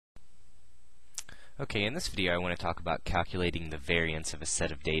Okay, in this video I want to talk about calculating the variance of a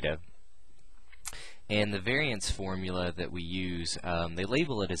set of data. And the variance formula that we use, they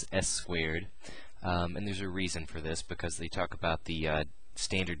label it as S squared, and there's a reason for this because they talk about the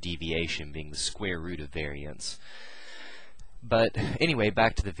standard deviation being the square root of variance. But anyway,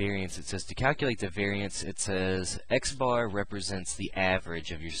 back to the variance. It says to calculate the variance, it says X bar represents the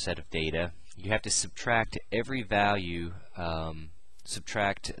average of your set of data. You have to subtract every value,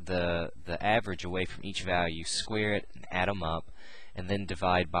 subtract the average away from each value, square it and add them up, and then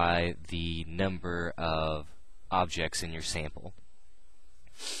divide by the number of objects in your sample.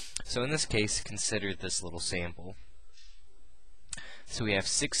 So in this case, consider this little sample. So we have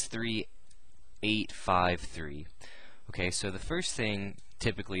 63853. Okay, so the first thing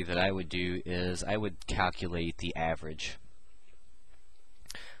typically that I would do is I would calculate the average.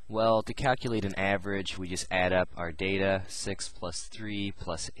 Well, to calculate an average, we just add up our data, 6 plus 3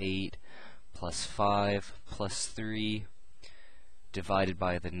 plus 8 plus 5 plus 3 divided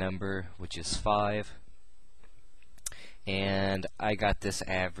by the number, which is 5. And I got this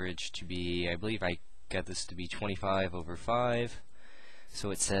average to be, I believe I got this to be 25 over 5.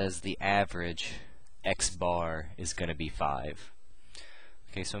 So it says the average X bar is going to be 5.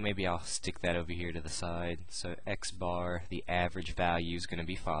 Okay, so maybe I'll stick that over here to the side. So X bar, the average value is going to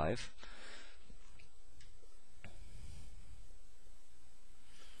be 5.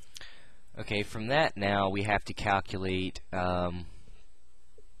 Okay, from that now we have to calculate,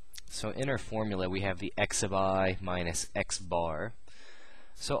 so in our formula we have the X of I minus X bar.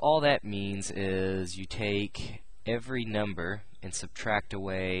 So all that means is you take every number and subtract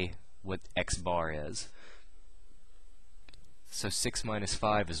away what X bar is. So 6 minus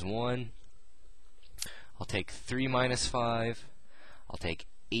 5 is 1. I'll take 3 minus 5. I'll take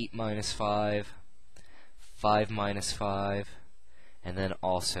 8 minus 5. 5 minus 5. And then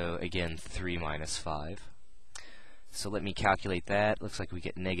also, again, 3 minus 5. So let me calculate that. Looks like we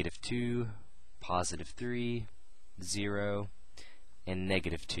get negative 2, positive 3, 0, and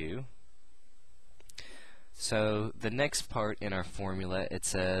negative 2. So the next part in our formula, it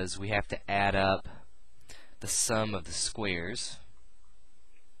says we have to add up the sum of the squares.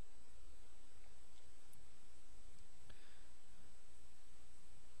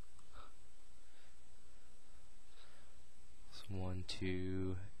 So 1,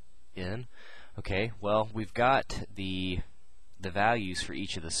 2, n. Okay, well, we've got the values for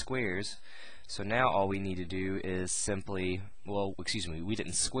each of the squares. So now all we need to do is simply, well, excuse me, we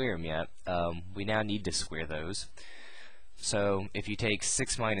didn't square them yet. We now need to square those. So if you take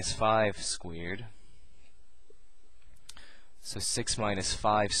 6 minus 5 squared, so 6 minus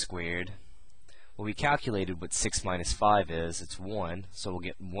 5 squared, well, we calculated what 6 minus 5 is. It's 1, so we'll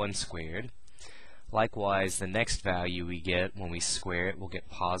get 1 squared. Likewise, the next value we get when we square it, we'll get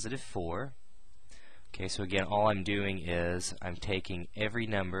positive 4. Okay, so again, all I'm doing is I'm taking every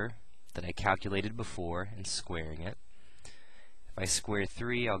number that I calculated before and squaring it. If I square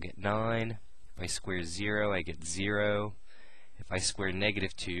 3, I'll get 9. If I square 0, I get 0. If I square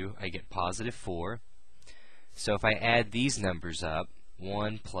negative 2, I get positive 4. So if I add these numbers up,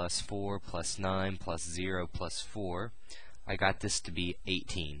 1 plus 4 plus 9 plus 0 plus 4, I got this to be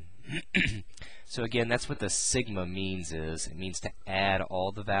 18. So again, that's what the sigma means is, it means to add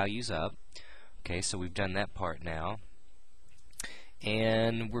all the values up. Okay, so we've done that part now.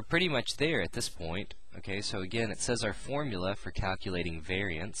 And we're pretty much there at this point. Okay, so again, it says our formula for calculating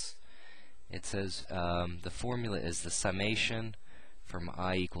variance. It says the formula is the summation from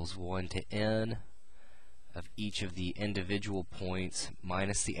I equals 1 to n of each of the individual points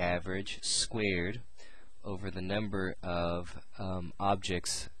minus the average squared over the number of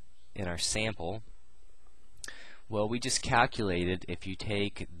objects in our sample. Well, we just calculated if you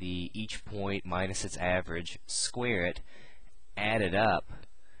take each point minus its average, square it, add it up,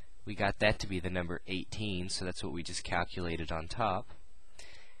 we got that to be the number 18, so that's what we just calculated on top.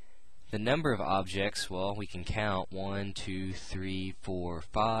 The number of objects, well, we can count 1, 2, 3, 4,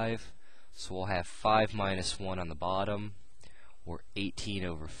 5. So we'll have 5 minus 1 on the bottom, or 18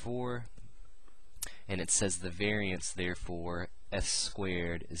 over 4. And it says the variance, therefore, S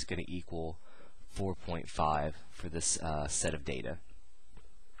squared is going to equal 4.5 for this set of data.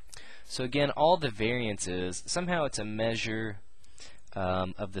 So again, all the variance is, somehow it's a measure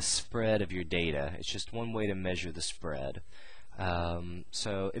of the spread of your data. It's just one way to measure the spread.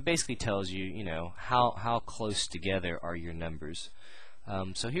 So it basically tells you, you know, how close together are your numbers.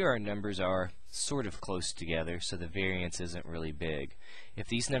 So here our numbers are sort of close together, so the variance isn't really big. If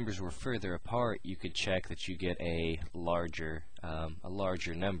these numbers were further apart, you could check that you get a larger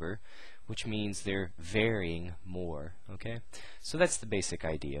number, which means they're varying more. Okay, so that's the basic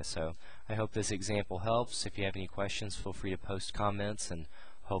idea. So I hope this example helps. If you have any questions, feel free to post comments, and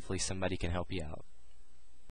hopefully somebody can help you out.